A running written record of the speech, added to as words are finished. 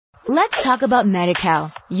Let's talk about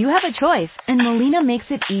Medi-Cal. You have a choice, and Molina makes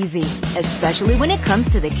it easy, especially when it comes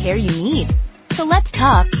to the care you need. So let's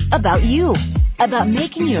talk about you, about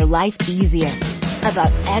making your life easier,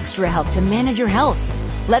 about extra help to manage your health.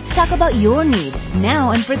 Let's talk about your needs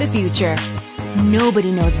now and for the future.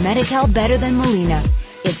 Nobody knows Medi-Cal better than Molina.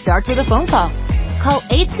 It starts with a phone call. Call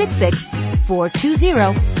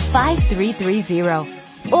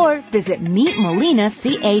 866-420-5330 or visit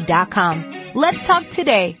meetmolinaca.com. Let's talk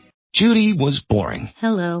today. Judy was boring.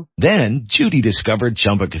 Hello. Then Judy discovered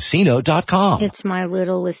ChumbaCasino.com. It's my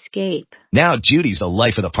little escape. Now Judy's the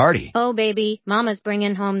life of the party. Oh, baby, mama's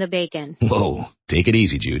bringing home the bacon. Whoa, take it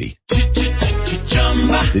easy, Judy.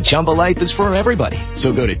 The Chumba life is for everybody.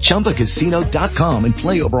 So go to ChumbaCasino.com and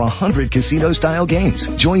play over 100 casino-style games.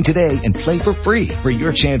 Join today and play for free for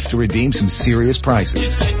your chance to redeem some serious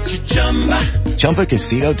prizes.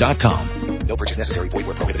 ChumbaCasino.com. No purchase necessary. Void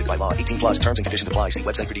where prohibited by law. 18 plus terms and conditions apply. See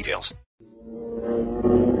website for details.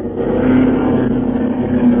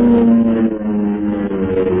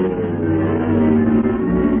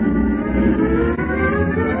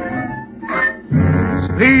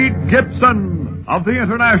 Speed Gibson of the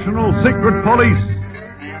International Secret Police.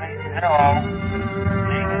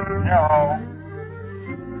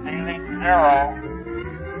 Zero.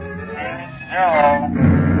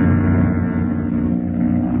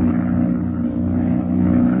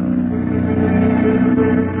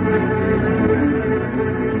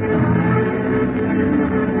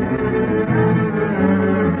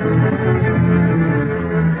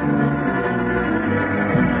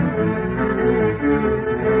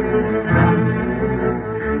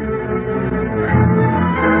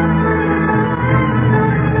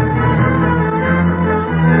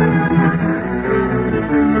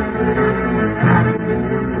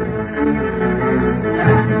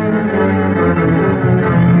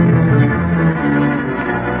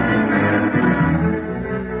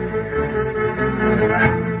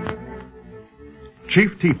 Chief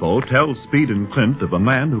Tipo tells Speed and Clint of a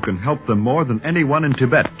man who can help them more than anyone in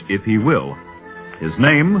Tibet, if he will. His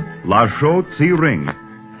name, Lasho Tse-ring,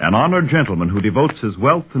 an honored gentleman who devotes his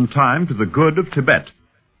wealth and time to the good of Tibet.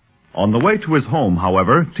 On the way to his home,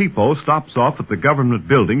 however, Tipo stops off at the government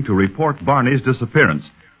building to report Barney's disappearance.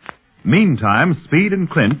 Meantime, Speed and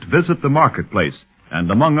Clint visit the marketplace, and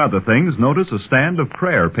among other things, notice a stand of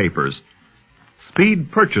prayer papers.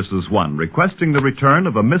 Speed purchases one, requesting the return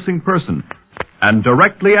of a missing person. And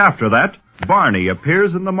directly after that, Barney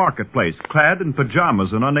appears in the marketplace, clad in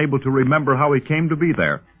pajamas and unable to remember how he came to be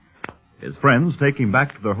there. His friends take him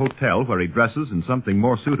back to their hotel, where he dresses in something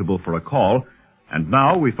more suitable for a call, and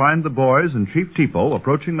now we find the boys and Chief Tipo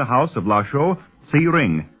approaching the house of Lasho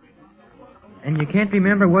Tse-ring. And you can't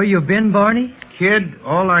remember where you've been, Barney? Kid,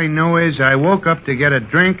 all I know is I woke up to get a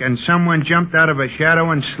drink and someone jumped out of a shadow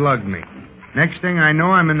and slugged me. Next thing I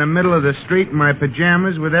know, I'm in the middle of the street in my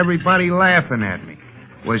pajamas with everybody laughing at me.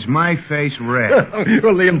 Was my face red?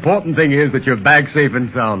 Well, the important thing is that you're back safe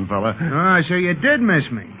and sound, fella. Oh, so you did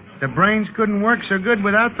miss me. The brains couldn't work so good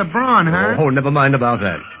without the brawn, huh? Oh, never mind about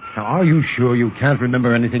that. Now, are you sure you can't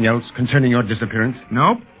remember anything else concerning your disappearance?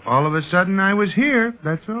 Nope. All of a sudden, I was here,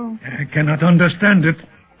 that's all. I cannot understand it.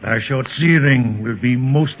 Lasho Tse-ring will be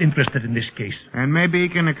most interested in this case. And maybe he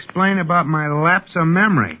can explain about my lapse of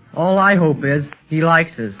memory. All I hope is he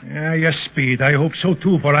likes us. Yes, Speed, I hope so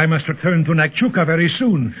too, for I must return to Nachuka very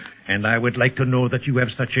soon. And I would like to know that you have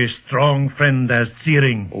such a strong friend as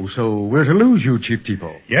Tse-ring. Oh, so we're to lose you, Chief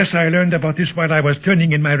Tipo. Yes, I learned about this while I was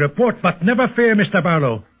turning in my report, but never fear, Mr.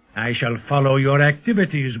 Barlow. I shall follow your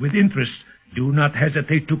activities with interest. Do not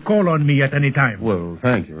hesitate to call on me at any time. Well,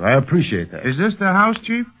 thank you. I appreciate that. Is this the house,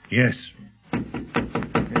 Chief? Yes.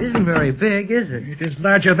 It isn't very big, is it? It is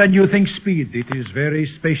larger than you think, Speed. It is very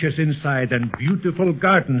spacious inside, and beautiful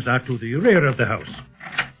gardens are to the rear of the house.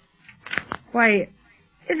 Why,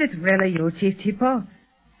 is it really you, Chief Tipo?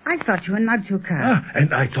 I thought you were Nachuka.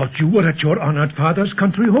 And I thought you were at your honored father's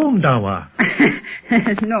country home, Dawa.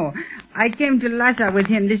 No, I came to Lhasa with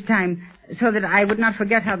him this time so that I would not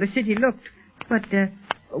forget how the city looked. But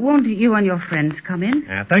won't you and your friends come in?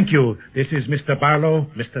 Thank you. This is Mr. Barlow,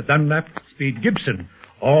 Mr. Dunlap, Speed Gibson,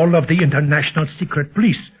 all of the International Secret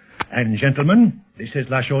Police. And, gentlemen, this is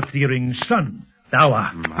Lasho Tse-ring's son,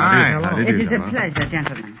 Dawa. Hi. It is a pleasure,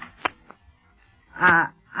 gentlemen.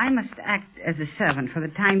 I must act as a servant for the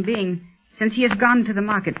time being, since he has gone to the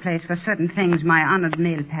marketplace for certain things my honored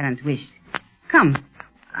male parent wished. Come,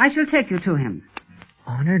 I shall take you to him.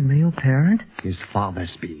 Honored male parent? His father,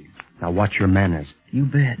 Speed. Now watch your manners. You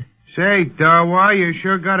bet. Say, Dawa, you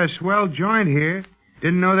sure got a swell joint here.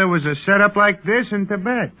 Didn't know there was a setup like this in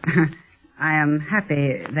Tibet. I am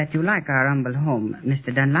happy that you like our humble home,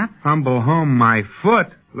 Mr. Dunlap. Humble home, my foot.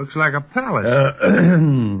 Looks like a palace.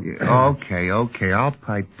 Okay, I'll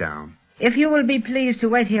pipe down. If you will be pleased to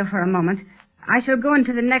wait here for a moment, I shall go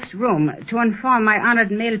into the next room to inform my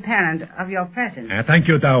honored male parent of your presence. Thank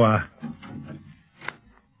you, Dawa.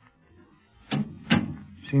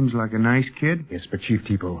 Seems like a nice kid. Yes, but Chief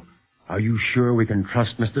Tipo, are you sure we can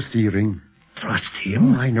trust Mr. Searing? Trust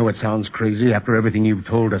him? I know it sounds crazy after everything you've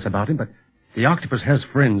told us about him, but the octopus has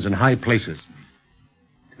friends in high places.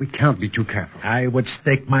 We can't be too careful. I would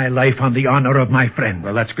stake my life on the honor of my friend.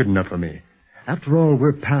 Well, that's good enough for me. After all,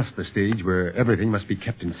 we're past the stage where everything must be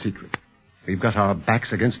kept in secret. We've got our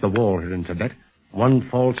backs against the wall here in Tibet. One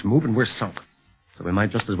false move and we're sunk. So we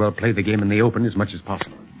might just as well play the game in the open as much as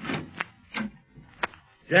possible.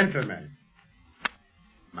 Gentlemen,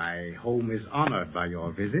 my home is honored by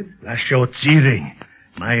your visit. Lasho Tsiring,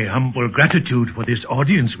 my humble gratitude for this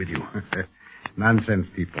audience with you. Nonsense,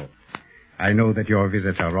 people. I know that your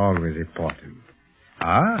visits are always important.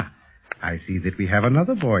 Ah, I see that we have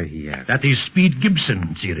another boy here. That is Speed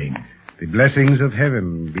Gibson, Tsiring. The blessings of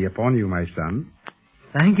heaven be upon you, my son.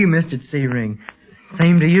 Thank you, Mr. Searing.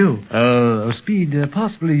 Same to you. Speed,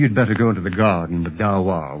 possibly you'd better go into the garden with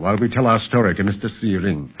Dawa while we tell our story to Mr.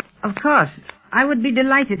 Searing. Of course. I would be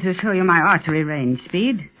delighted to show you my archery range,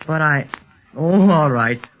 Speed. But Oh, all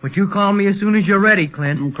right. But you call me as soon as you're ready,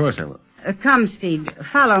 Clint. Of course I will. Come, Speed.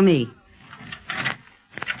 Follow me.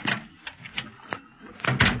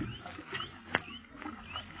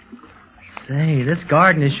 Say, this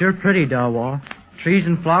garden is sure pretty, Dawa. Trees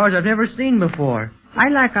and flowers I've never seen before. I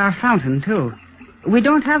like our fountain, too. We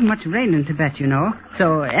don't have much rain in Tibet, you know,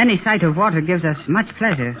 so any sight of water gives us much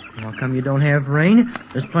pleasure. How come you don't have rain?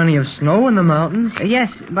 There's plenty of snow in the mountains.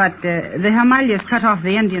 Yes, but the Himalayas cut off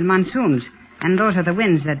the Indian monsoons, and those are the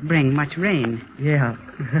winds that bring much rain. Yeah.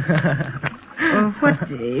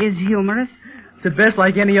 What is humorous? Tibet's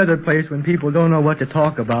like any other place when people don't know what to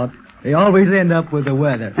talk about. They always end up with the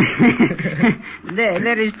weather.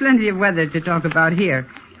 There is plenty of weather to talk about here.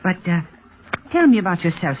 But tell me about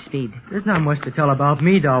yourself, Speed. There's not much to tell about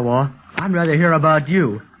me, Dawa. I'd rather hear about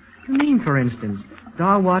you. Your name, for instance.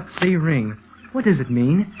 Dawa Tsiring. What does it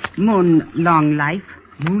mean? Moon long life.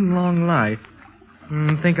 Moon long life.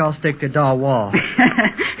 Think I'll stick to Dawa.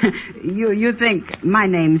 You think my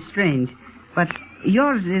name's strange, but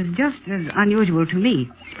yours is just as unusual to me,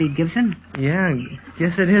 Speed Gibson. Yeah,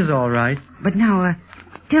 guess it is all right. But now,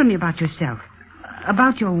 tell me about yourself.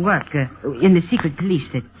 About your work in the secret police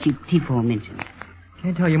that Chief Tifo mentioned.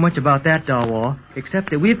 Can't tell you much about that, Dawa,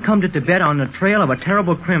 except that we've come to Tibet on the trail of a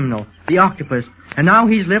terrible criminal, the octopus, and now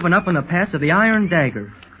he's living up in the pass of the Iron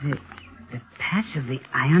Dagger. The pass of the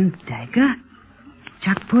Iron Dagger?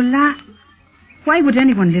 Chakpula? Why would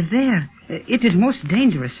anyone live there? It is most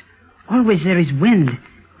dangerous. Always there is wind,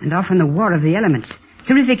 and often the war of the elements,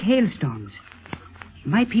 terrific hailstorms.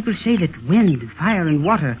 My people say that wind, fire, and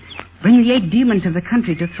water bring the 8 demons of the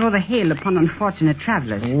country to throw the hail upon unfortunate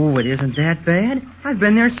travelers. Oh, it isn't that bad. I've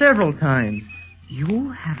been there several times.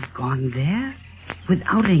 You have gone there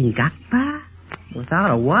without Ngakpa? Without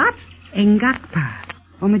a what? Ngakpa,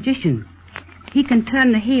 a magician. He can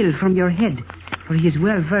turn the hail from your head, for he is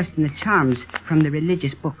well versed in the charms from the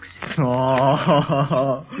religious books.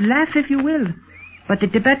 Oh. Laugh if you will, but the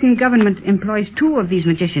Tibetan government employs 2 of these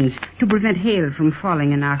magicians to prevent hail from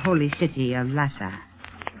falling in our holy city of Lhasa.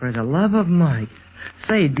 For the love of Mike.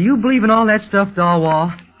 Say, do you believe in all that stuff,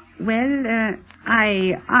 Dawa? Well,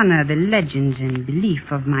 I honor the legends and belief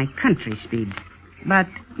of my country, Speed. But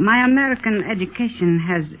my American education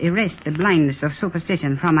has erased the blindness of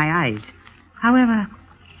superstition from my eyes. However,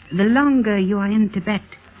 the longer you are in Tibet,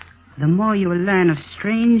 the more you will learn of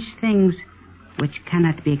strange things which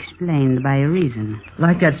cannot be explained by reason.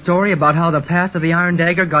 Like that story about how the pass of the Iron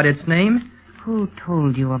Dagger got its name? Who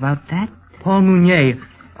told you about that? Paul Mounier.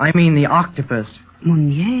 I mean the octopus.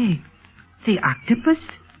 Mounier? The octopus?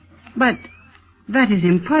 But that is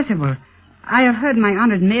impossible. I have heard my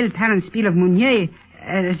honored male parent speak of Mounier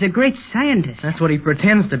as a great scientist. That's what he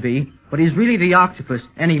pretends to be, but he's really the octopus,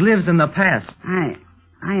 and he lives in the pass. I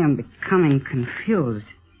am becoming confused.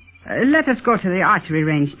 Let us go to the archery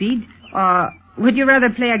range, Speed. Or would you rather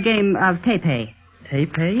play a game of tepe?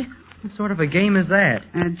 Tepe? What sort of a game is that?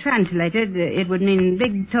 Translated, it would mean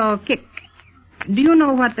big toe kick. Do you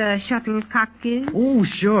know what a shuttlecock is? Oh,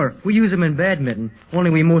 sure. We use them in badminton, only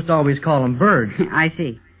we most always call them birds. I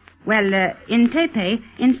see. Well, in tepe,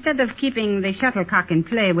 instead of keeping the shuttlecock in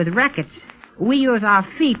play with rackets, we use our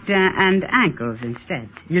feet and ankles instead.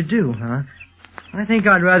 You do, huh? I think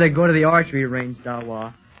I'd rather go to the archery range,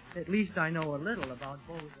 Dawa. At least I know a little about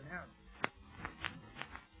bows and arrows.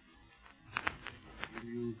 Will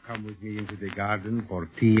you come with me into the garden for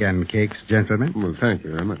tea and cakes, gentlemen? Well, thank you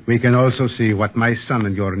very much. We can also see what my son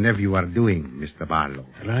and your nephew are doing, Mr. Barlow.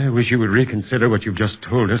 And I wish you would reconsider what you've just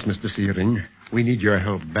told us, Mr. Searing. We need your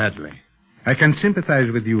help badly. I can sympathize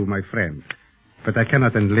with you, my friend, but I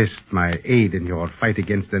cannot enlist my aid in your fight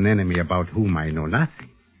against an enemy about whom I know nothing.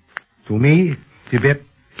 To me, Tibet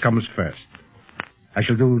comes first. I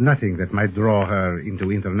shall do nothing that might draw her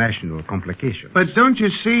into international complications. But don't you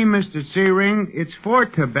see, Mr. Searing, it's for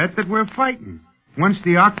Tibet that we're fighting. Once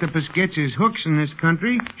the octopus gets his hooks in this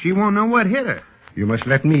country, she won't know what hit her. You must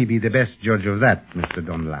let me be the best judge of that, Mr.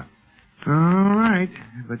 Dunlap. All right,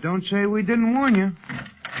 but don't say we didn't warn you.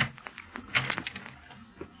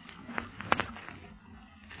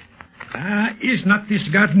 Is not this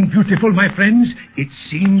garden beautiful, my friends? It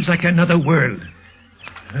seems like another world.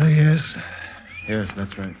 Yes. Yes,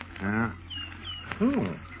 that's right.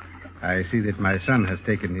 I see that my son has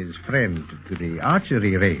taken his friend to the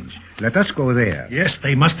archery range. Let us go there. Yes,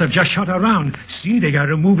 they must have just shot around. See, they are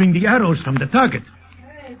removing the arrows from the target.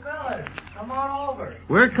 Hey, fellas, come on over.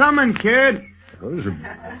 We're coming, kid. Those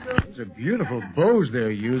are beautiful bows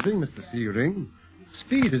they're using, Mr. Searing.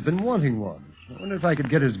 Speed has been wanting one. I wonder if I could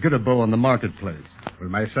get as good a bow on the marketplace. Well,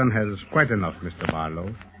 my son has quite enough, Mr.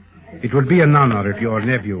 Barlow. It would be an honor if your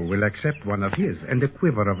nephew will accept one of his and a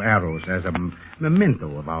quiver of arrows as a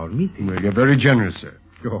memento of our meeting. Well, you're very generous, sir.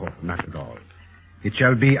 Oh, not at all. It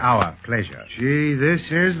shall be our pleasure. Gee, this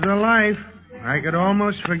is the life. I could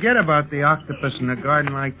almost forget about the octopus in a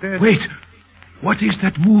garden like this. Wait! What is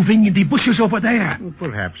that moving in the bushes over there? Well,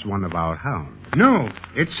 perhaps one of our hounds. No,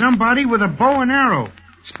 it's somebody with a bow and arrow.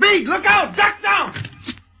 Speed, look out! Duck down!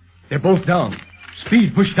 They're both down.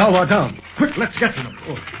 Speed, push Dawa down. Quick, let's get to them.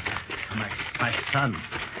 Oh. My son.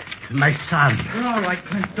 My son. We're all right,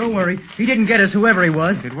 Clint. Don't worry. He didn't get us, whoever he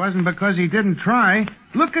was. It wasn't because he didn't try.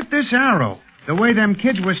 Look at this arrow. The way them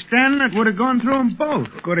kids were standing, it would have gone through them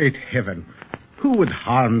both. Great heaven. Who would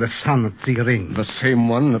harm the son of Searing? The same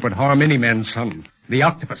one that would harm any man's son. The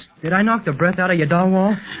octopus. Did I knock the breath out of your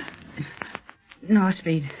Dalwall? No,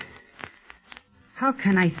 Speed. How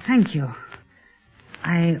can I thank you?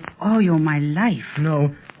 I owe you my life.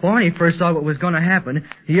 No. Barney first saw what was going to happen.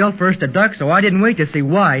 He yelled for us to duck, so I didn't wait to see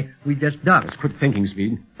why. We just ducked. Quit thinking,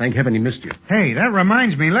 Speed. Thank heaven he missed you. Hey, that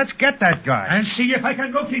reminds me. Let's get that guy. And see if I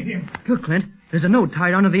can locate him. Look, Clint. There's a note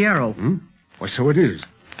tied onto the arrow. Why, so it is.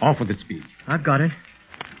 Off with it, Speed. I've got it.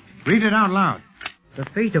 Read it out loud. The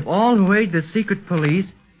fate of all who aid the secret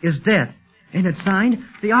police is death. And it's signed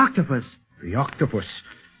the octopus. The octopus.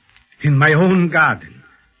 In my own garden.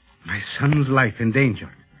 My son's life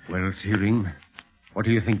endangered. Well, Searing, what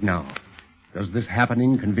do you think now? Does this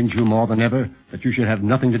happening convince you more than ever that you should have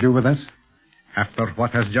nothing to do with us? After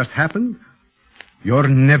what has just happened, your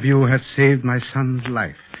nephew has saved my son's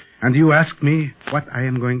life. And you ask me what I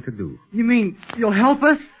am going to do. You mean you'll help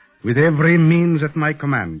us? With every means at my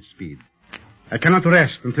command, Speed. I cannot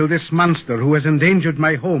rest until this monster who has endangered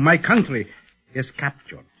my home, my country, is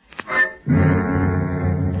captured.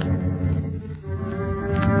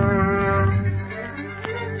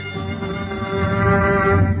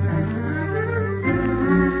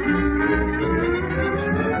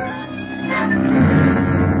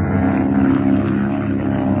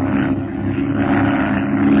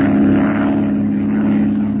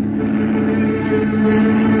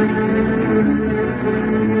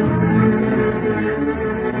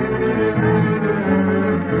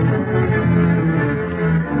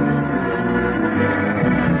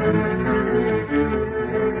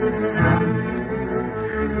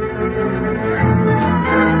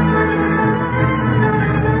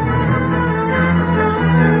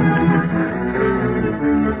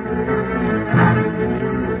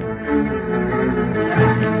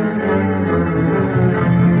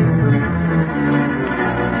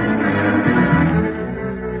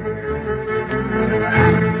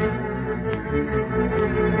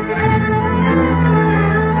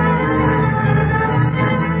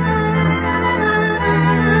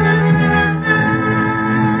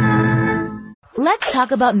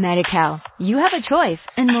 Talk about Medi-Cal. You have a choice,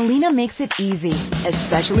 and Molina makes it easy,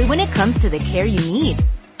 especially when it comes to the care you need.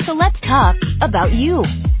 So let's talk about you,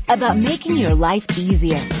 about making your life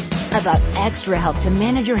easier, about extra help to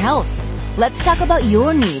manage your health. Let's talk about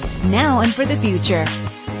your needs now and for the future.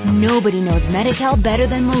 Nobody knows Medi-Cal better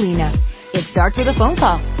than Molina. It starts with a phone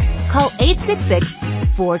call. Call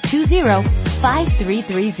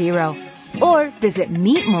 866-420-5330 or visit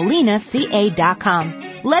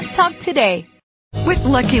meetmolinaca.com. Let's talk today. With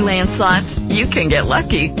Lucky Land Slots, you can get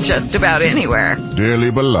lucky just about anywhere.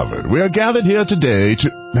 Dearly beloved, we are gathered here today to...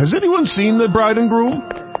 Has anyone seen the bride and groom?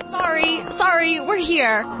 Sorry, we're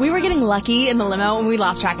here. We were getting lucky in the limo and we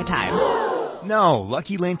lost track of time. No,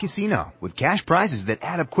 Lucky Land Casino, with cash prizes that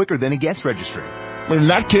add up quicker than a guest registry. In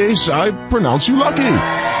that case, I pronounce you lucky.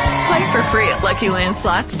 Play for free at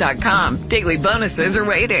LuckyLandSlots.com. Daily bonuses are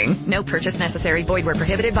waiting. No purchase necessary. Void where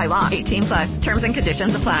prohibited by law. 18+. Terms and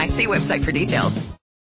conditions apply. See website for details.